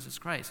about Jesus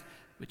Christ,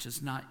 which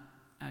is not,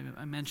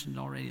 I mentioned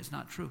already, is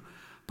not true.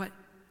 But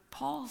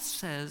Paul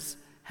says,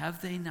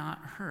 have they not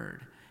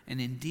heard?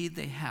 And indeed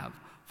they have,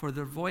 for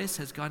their voice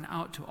has gone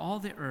out to all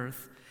the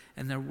earth,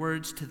 and their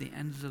words to the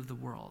ends of the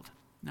world.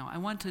 Now, I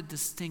want to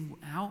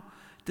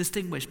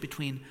distinguish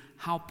between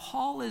how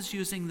Paul is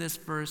using this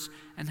verse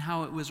and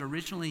how it was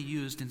originally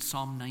used in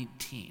Psalm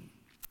 19.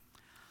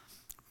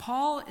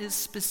 Paul is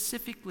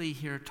specifically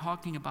here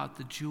talking about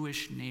the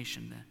Jewish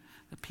nation,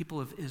 the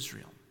people of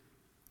Israel.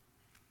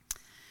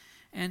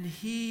 And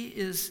he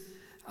is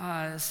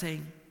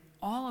saying,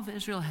 all of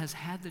Israel has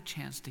had the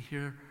chance to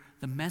hear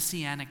the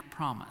messianic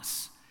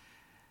promise.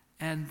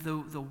 And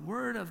the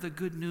word of the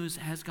good news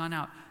has gone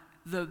out.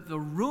 The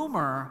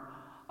rumor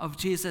of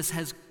Jesus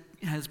has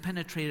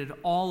penetrated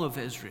all of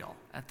Israel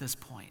at this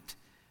point.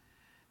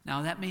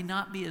 Now, that may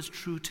not be as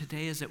true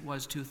today as it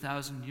was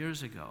 2,000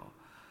 years ago,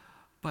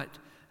 but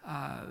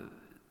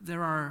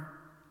there are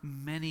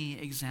many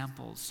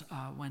examples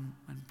when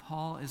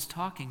Paul is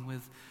talking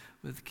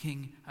with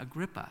King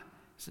Agrippa.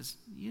 He says,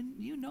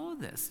 you know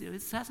this. It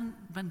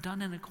hasn't been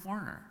done in a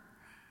corner.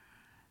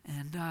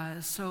 And I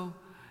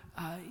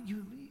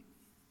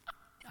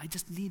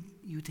just need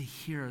you to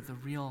hear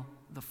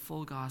the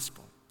full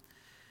gospel.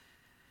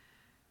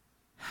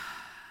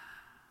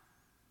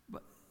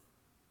 But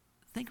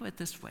think of it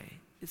this way.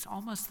 It's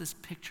almost this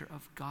picture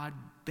of God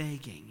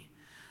begging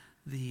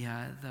the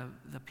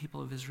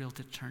people of Israel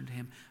to turn to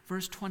him.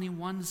 Verse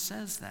 21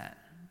 says that.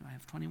 Do I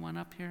have 21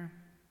 up here?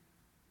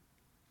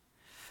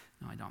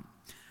 No, I don't.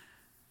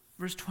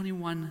 Verse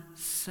 21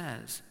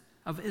 says,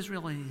 of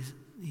Israel,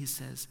 he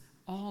says,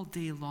 all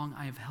day long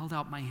I have held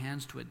out my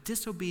hands to a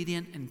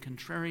disobedient and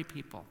contrary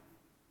people.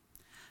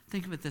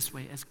 Think of it this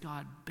way, as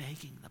God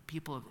begging the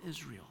people of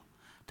Israel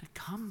to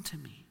come to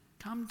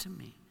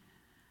me,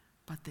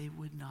 but they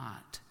would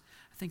not.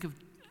 Think of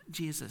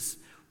Jesus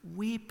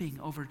weeping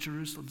over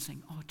Jerusalem,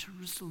 saying, oh,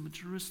 Jerusalem,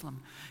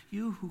 Jerusalem,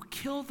 you who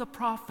kill the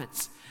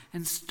prophets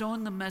and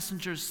stone the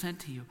messengers sent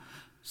to you.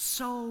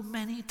 So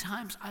many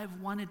times I've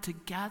wanted to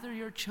gather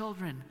your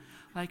children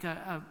like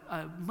a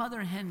mother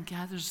hen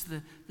gathers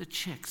the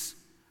chicks,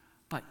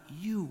 but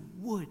you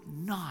would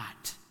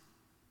not.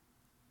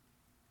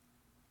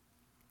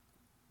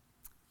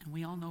 And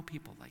we all know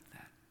people like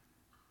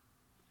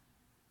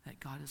that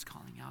God is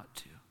calling out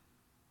to.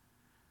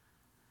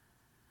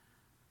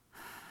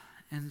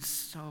 And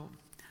so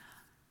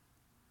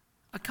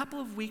a couple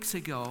of weeks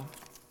ago,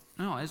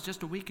 no, it was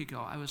just a week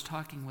ago, I was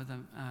talking with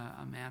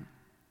a man,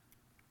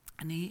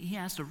 and he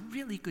asked a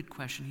really good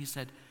question. He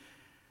said,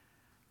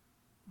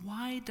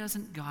 why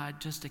doesn't God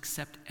just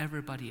accept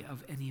everybody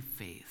of any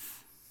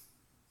faith?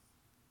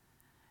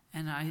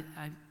 And I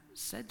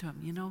said to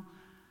him,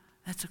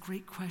 that's a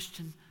great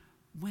question.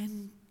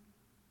 When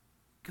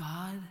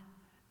God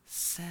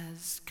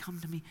says,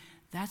 come to me,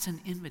 that's an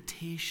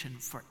invitation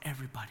for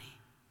everybody.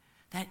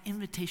 That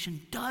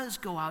invitation does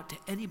go out to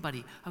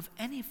anybody of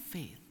any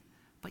faith,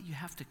 but you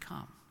have to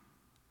come.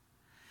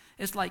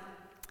 It's like,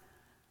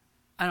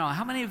 I don't know,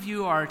 how many of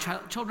you are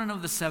children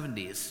of the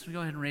 70s? Go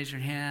ahead and raise your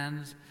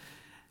hands.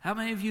 How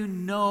many of you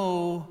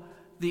know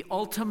the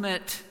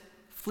ultimate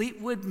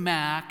Fleetwood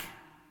Mac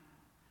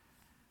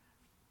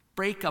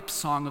breakup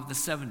song of the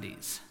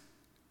 70s?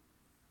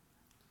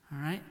 All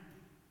right?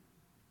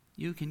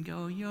 You can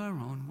go your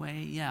own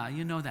way. Yeah,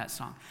 you know that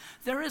song.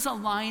 There is a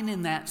line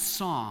in that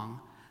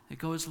song that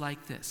goes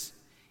like this.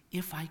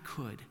 If I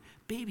could,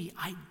 baby,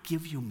 I'd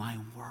give you my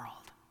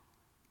world.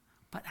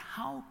 But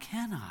how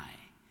can I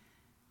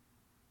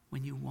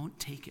when you won't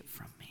take it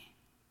from me?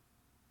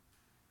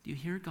 Do you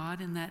hear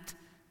God in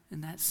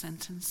that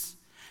sentence?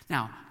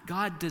 Now,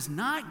 God does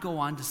not go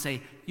on to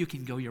say, you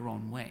can go your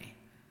own way.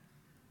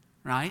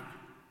 Right?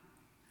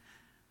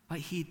 But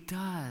he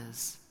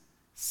does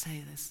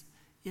say this.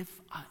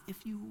 If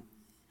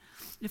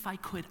I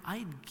could,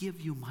 I'd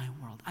give you my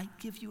world. I'd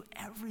give you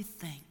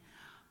everything.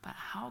 But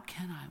how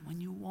can I when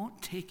you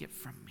won't take it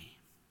from me?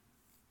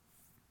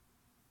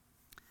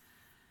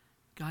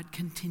 God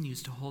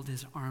continues to hold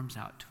his arms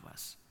out to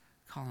us,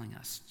 calling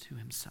us to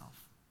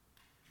himself.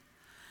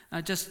 Now,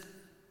 just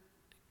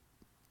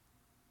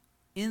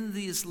in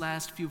these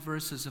last few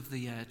verses of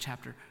the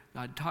chapter,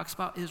 God talks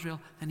about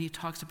Israel, and he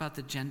talks about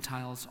the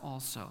Gentiles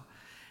also.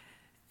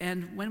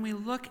 And when we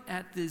look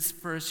at this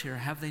verse here,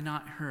 have they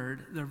not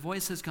heard? Their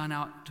voice has gone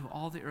out to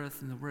all the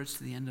earth and the words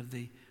to the end of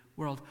the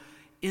world.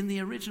 In the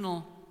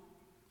original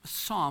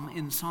psalm,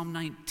 in Psalm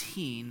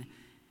 19,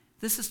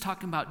 this is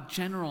talking about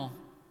general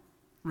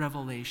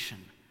revelation.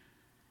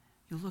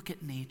 You look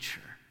at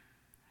nature,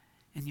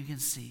 and you can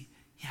see,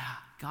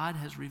 God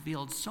has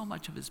revealed so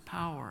much of his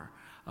power,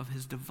 of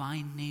his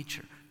divine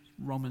nature,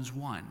 Romans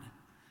 1,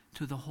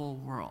 to the whole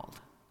world.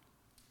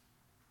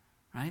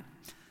 Right?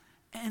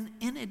 And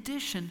in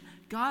addition,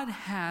 God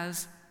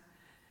has,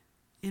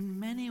 in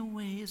many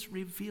ways,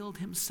 revealed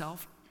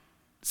himself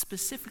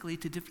specifically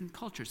to different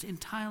cultures. In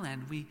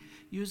Thailand, we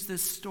use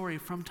this story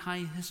from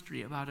Thai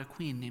history about a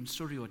queen named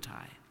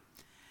Suryothai.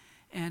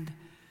 And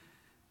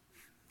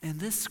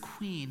this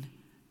queen,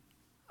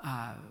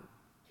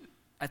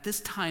 at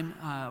this time,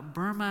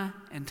 Burma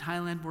and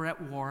Thailand were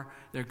at war.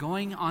 They're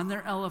going on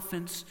their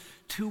elephants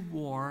to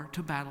war,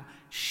 to battle.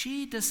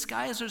 She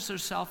disguises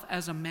herself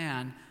as a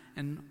man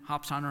and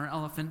hops on her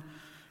elephant,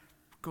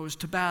 goes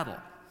to battle.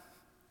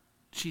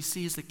 She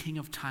sees the king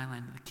of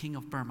Thailand and the king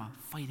of Burma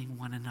fighting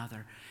one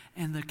another.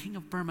 And the king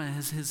of Burma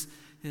has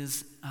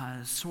his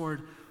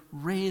sword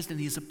raised, and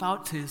he's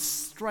about to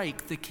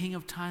strike the king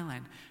of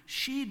Thailand.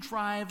 She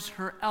drives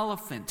her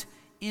elephant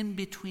in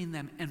between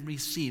them and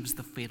receives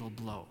the fatal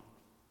blow.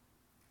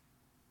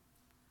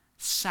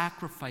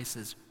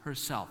 Sacrifices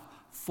herself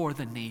for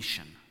the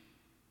nation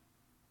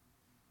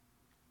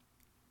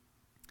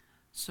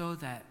so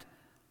that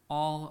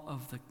all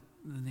of the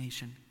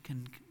nation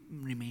can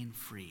remain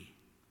free.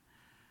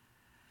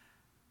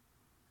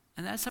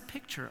 And that's a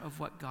picture of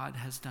what God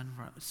has done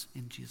for us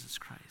in Jesus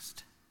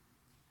Christ.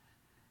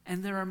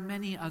 And there are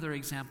many other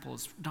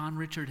examples. Don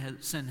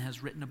Richardson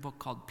has written a book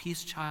called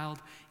Peace Child,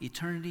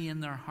 Eternity in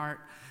Their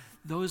Heart.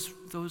 Those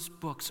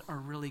books are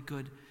really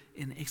good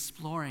in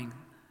exploring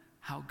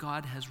how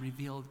God has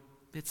revealed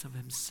bits of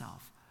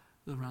himself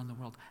around the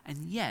world. And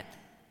yet,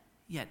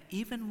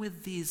 even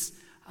with these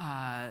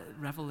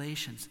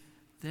revelations,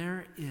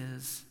 there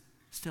is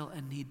still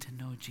a need to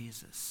know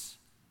Jesus.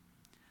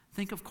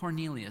 Think of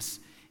Cornelius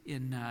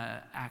in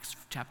Acts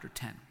chapter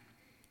 10,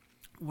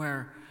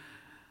 where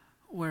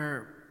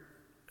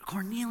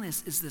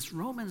Cornelius is this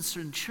Roman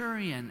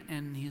centurion,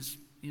 and he's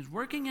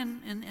working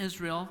in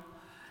Israel,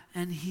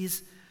 and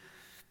he's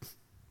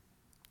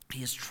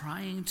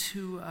trying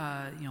to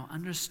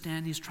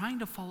understand. He's trying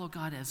to follow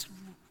God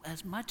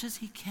as much as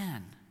he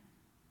can.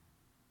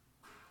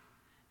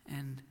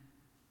 And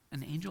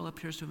an angel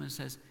appears to him and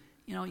says,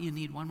 you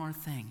need one more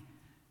thing.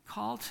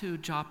 Call to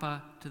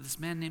Joppa, to this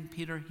man named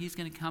Peter. He's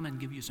going to come and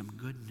give you some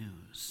good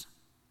news.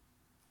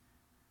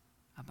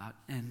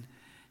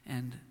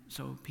 And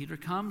so Peter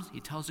comes, he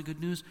tells the good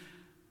news.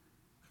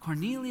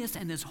 Cornelius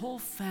and his whole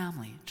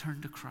family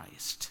turn to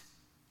Christ.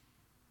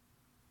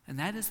 And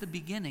that is the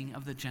beginning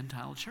of the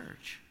Gentile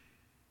church.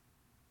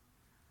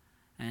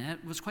 And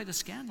it was quite a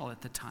scandal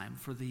at the time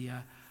for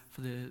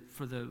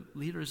the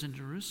leaders in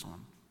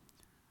Jerusalem.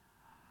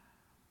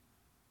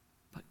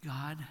 But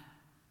God,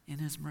 in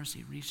his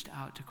mercy, reached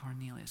out to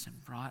Cornelius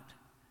and brought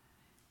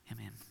him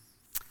in.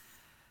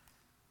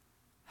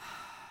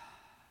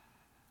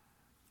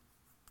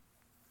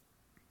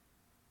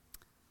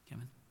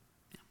 Kevin?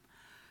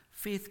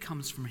 Faith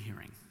comes from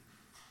hearing.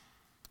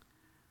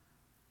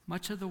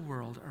 Much of the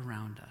world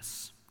around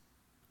us,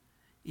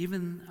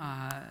 even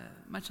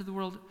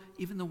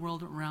the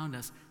world around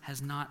us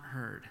has not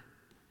heard.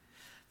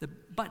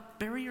 But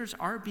barriers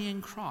are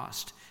being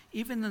crossed,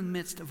 even in the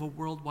midst of a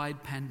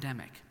worldwide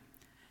pandemic.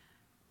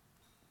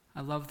 I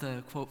love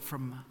the quote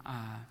from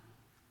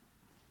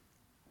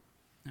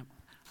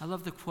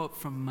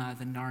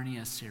the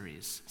Narnia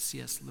series,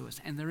 C.S.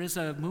 Lewis. And there is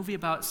a movie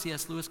about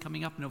C.S. Lewis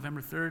coming up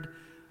November 3rd.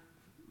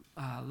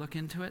 Look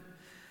into it.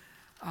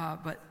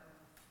 But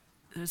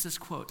there's this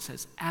quote that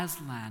says,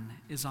 Aslan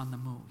is on the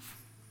move.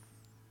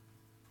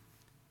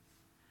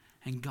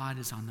 And God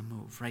is on the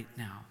move right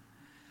now.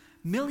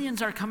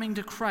 Millions are coming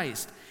to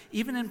Christ,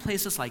 even in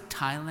places like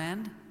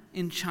Thailand,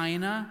 in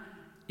China,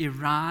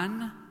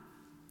 Iran,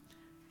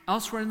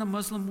 elsewhere in the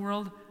Muslim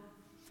world.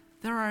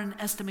 There are an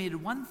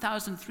estimated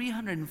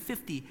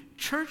 1,350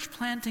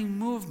 church-planting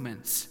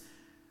movements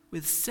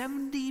with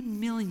 70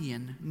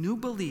 million new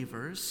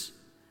believers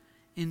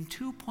in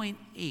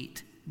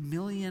 2.8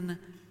 million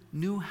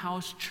new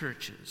house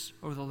churches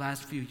over the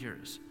last few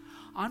years.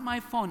 On my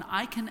phone,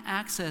 I can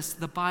access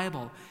the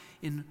Bible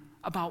in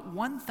about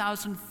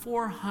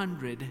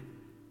 1,400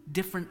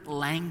 different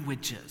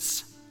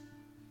languages.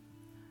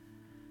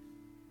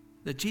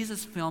 The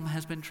Jesus film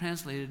has been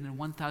translated in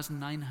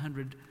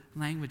 1,900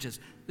 languages.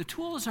 The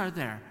tools are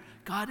there.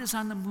 God is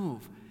on the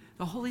move.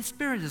 The Holy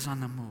Spirit is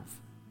on the move.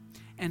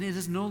 And it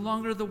is no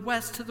longer the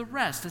West to the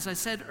rest, as I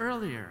said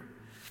earlier.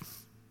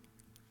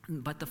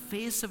 But the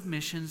face of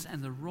missions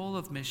and the role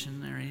of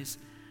missionaries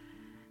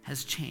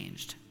has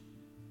changed.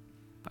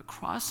 But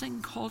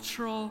crossing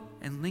cultural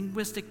and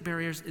linguistic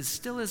barriers is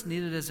still as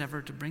needed as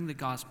ever to bring the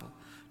gospel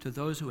to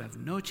those who have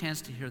no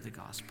chance to hear the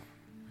gospel,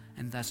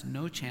 and thus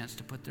no chance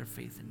to put their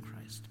faith in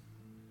Christ.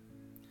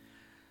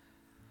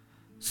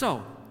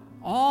 So,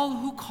 all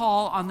who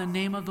call on the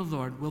name of the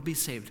Lord will be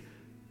saved,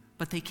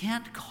 but they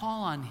can't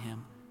call on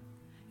him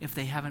if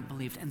they haven't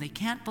believed, and they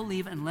can't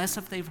believe unless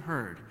if they've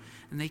heard,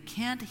 and they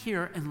can't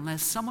hear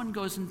unless someone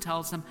goes and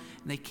tells them,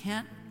 and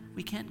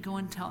we can't go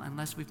and tell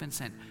unless we've been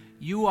sent.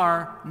 You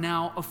are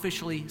now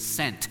officially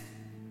sent.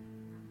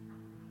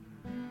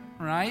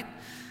 Right?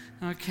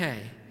 Okay.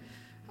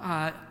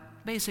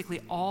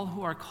 Basically, all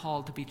who are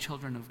called to be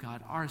children of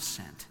God are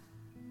sent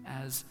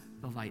as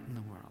the light in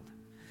the world.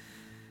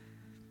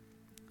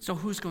 So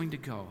who's going to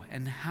go,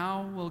 and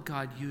how will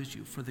God use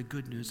you for the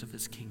good news of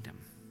his kingdom?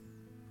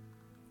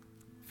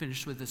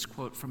 Finish with this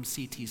quote from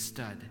C.T.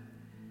 Studd.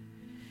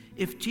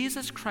 If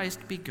Jesus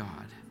Christ be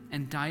God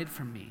and died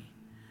for me,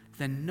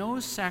 then no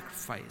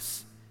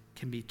sacrifice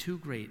can be too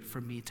great for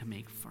me to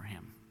make for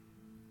him.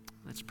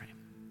 Let's pray.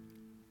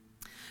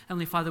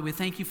 Heavenly Father, we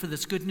thank you for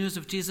this good news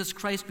of Jesus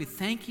Christ. We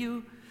thank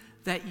you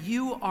that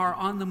you are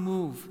on the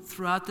move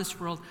throughout this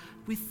world.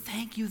 We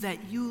thank you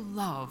that you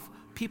love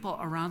people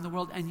around the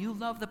world, and you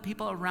love the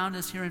people around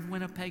us here in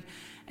Winnipeg,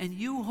 and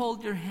you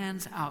hold your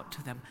hands out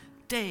to them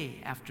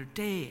day after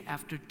day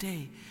after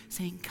day,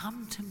 saying,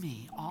 come to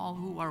me, all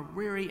who are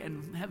weary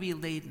and heavy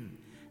laden,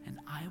 and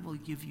I will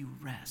give you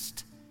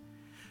rest.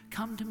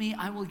 Come to me,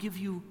 I will give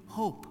you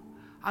hope.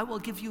 I will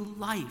give you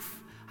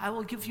life. I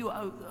will give you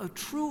a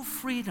true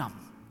freedom.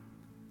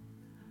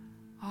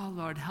 Oh,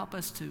 Lord, help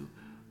us to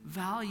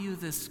value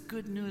this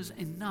good news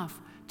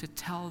enough to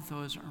tell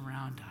those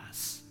around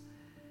us.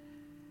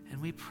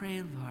 And we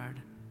pray,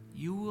 Lord,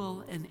 you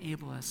will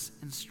enable us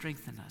and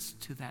strengthen us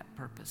to that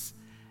purpose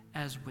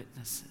as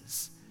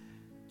witnesses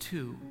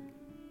to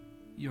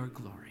your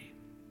glory.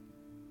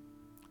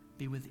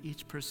 Be with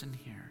each person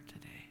here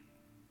today.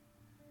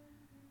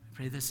 I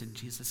pray this in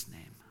Jesus'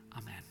 name.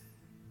 Amen.